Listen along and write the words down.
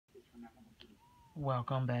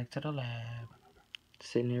Welcome back to the lab.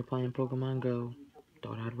 Sitting here playing Pokemon Go.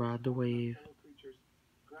 Thought I'd ride the wave.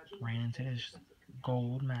 Ran into this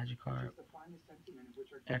gold Magikarp.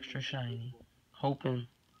 Extra shiny. Hoping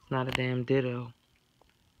it's not a damn Ditto.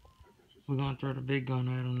 We're gonna throw the big gun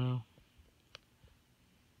at him though.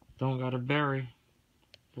 Don't got a berry.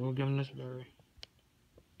 We'll give him this berry.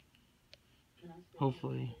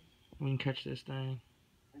 Hopefully we can catch this thing.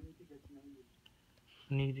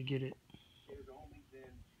 I need to get it.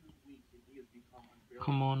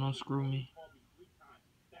 Come on, don't screw me.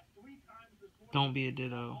 Don't be a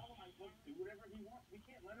Ditto.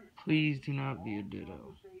 Please do not be a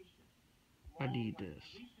Ditto. I need this.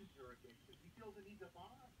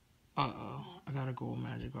 Uh-oh. I got a gold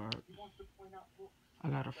Magikarp. I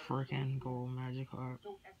got a freaking gold Magikarp.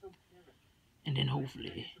 And then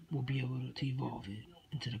hopefully we'll be able to evolve it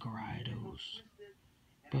into the Gyarados.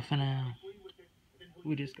 But for now,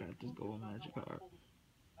 we just got this gold Magikarp.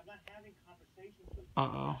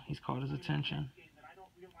 Uh-oh. He's caught his attention.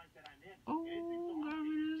 Oh, got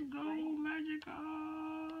me this gold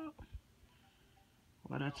Magikarp.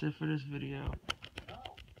 Well, that's it for this video.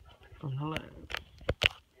 From the lab.